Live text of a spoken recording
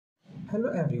Hello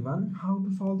everyone, how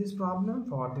to solve this problem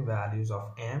for the values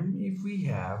of m. If we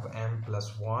have m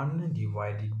plus 1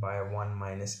 divided by 1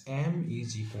 minus m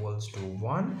is equals to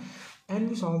 1, and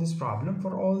we solve this problem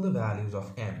for all the values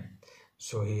of m.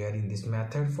 So here in this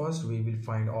method, first we will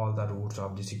find all the roots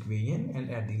of this equation,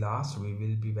 and at the last we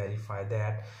will be verify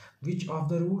that which of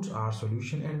the roots are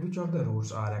solution and which of the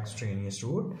roots are extraneous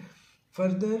root.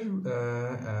 Further,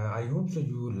 I hope so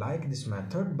you like this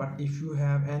method, but if you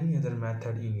have any other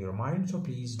method in your mind, so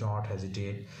please don't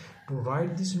hesitate to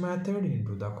write this method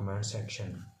into the comment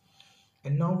section.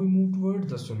 And now we move towards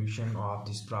the solution of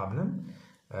this problem.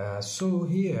 So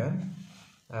here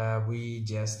we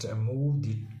just move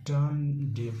the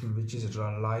term which is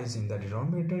lies in the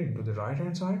denominator into the right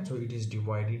hand side, so it is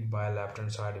divided by left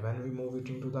hand side. When we move it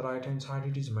into the right hand side,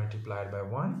 it is multiplied by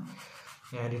 1,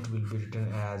 and it will be written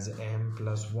as m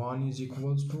plus 1 is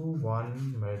equals to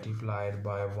 1 multiplied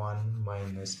by 1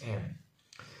 minus m.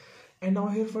 And now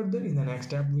here further in the next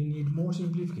step we need more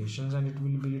simplifications, and it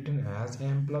will be written as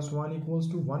m plus 1 equals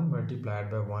to 1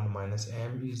 multiplied by 1 minus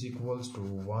m is equals to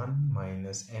 1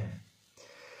 minus m.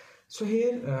 So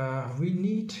here we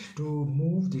need to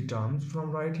move the terms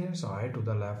from right hand side to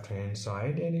the left hand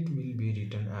side, and it will be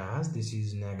written as this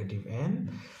is negative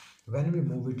n. When we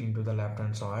move it into the left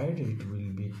hand side, it will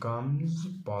becomes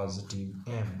positive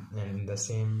m, and in the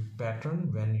same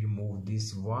pattern when you move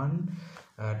this 1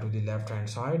 to the left hand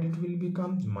side, it will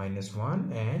become minus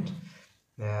 1, and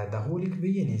the whole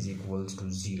equation is equals to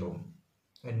 0.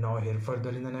 And now here further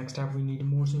in the next step we need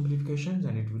more simplifications,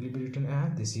 and it will be written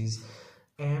as this is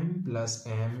m plus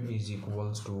m is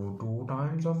equals to 2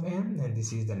 times of m, and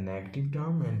this is the negative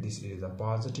term and this is the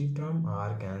positive term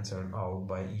are cancelled out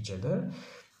by each other,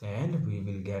 and we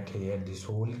will get here this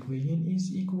whole equation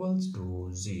is equals to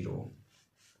 0.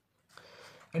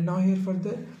 And now here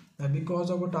further, because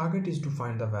our target is to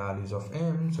find the values of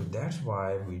m, so that's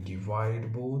why we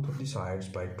divide both of the sides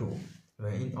by 2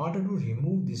 in order to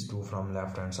remove this 2 from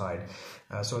left hand side,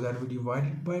 so that we divide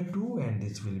it by 2, and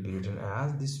this will be written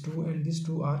as this 2 and this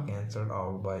 2 are cancelled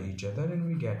out by each other, and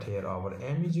we get here our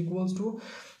m is equals to,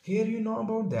 here you know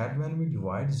about that when we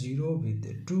divide 0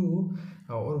 with 2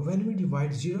 or when we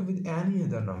divide 0 with any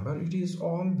other number, it is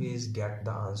always get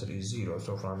the answer is 0.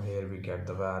 So from here we get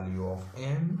the value of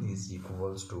m is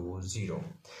equals to 0.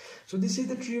 So this is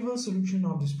the trivial solution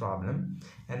of this problem,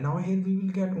 and now here we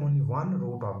will get only one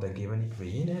root of the given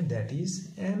equation, and that is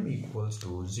m equals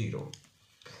to 0.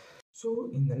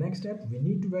 So in the next step we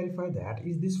need to verify that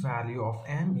is this value of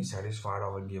m is satisfied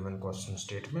our given question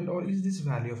statement, or is this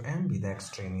value of m be the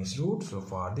extraneous root. So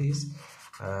for this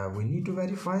we need to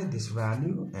verify this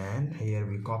value, and here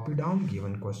we copy down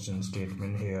given question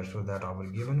statement here, so that our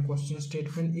given question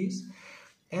statement is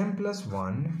m plus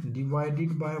 1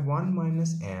 divided by 1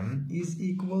 minus m is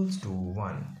equals to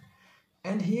 1,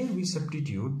 and here we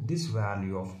substitute this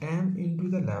value of m into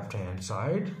the left hand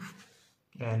side,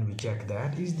 and we check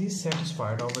that is this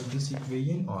satisfied over this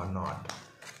equation or not.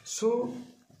 So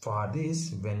for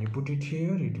this, when you put it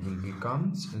here, it will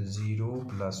becomes 0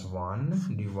 plus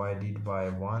 1 divided by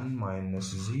 1 minus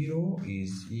 0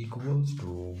 is equals to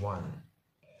 1.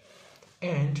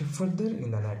 And further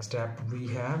in the next step we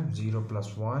have 0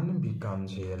 plus 1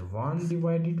 becomes here 1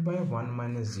 divided by 1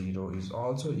 minus 0 is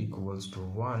also equals to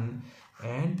 1,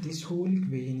 and this whole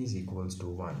equation is equals to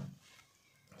 1.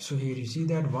 So here you see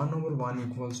that 1 over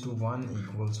 1 equals to 1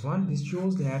 equals 1. This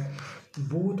shows that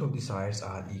both of the sides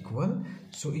are equal.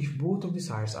 So if both of the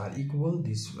sides are equal,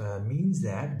 this means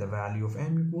that the value of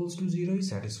m equals to 0 is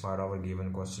satisfied our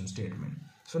given question statement.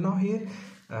 So now here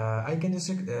I can just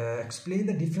explain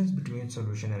the difference between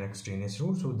solution and extraneous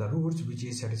root. So the roots which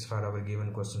is satisfied our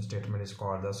given question statement is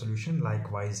called the solution.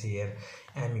 Likewise here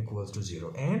m equals to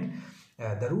 0, and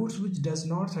the roots which does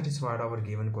not satisfy our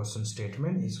given question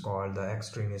statement is called the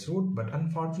extraneous root, but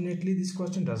unfortunately this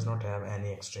question does not have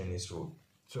any extraneous root.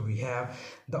 So we have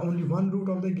the only one root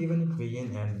of the given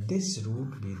equation, and this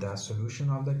root be the solution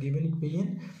of the given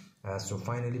equation. So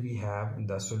finally we have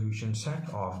the solution set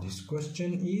of this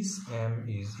question is m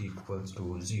is equals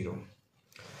to 0.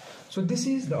 So this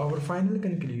is our final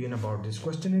conclusion about this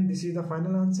question, and this is the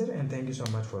final answer. And thank you so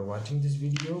much for watching this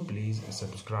video. Please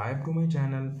subscribe to my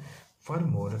channel for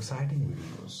more exciting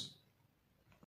videos.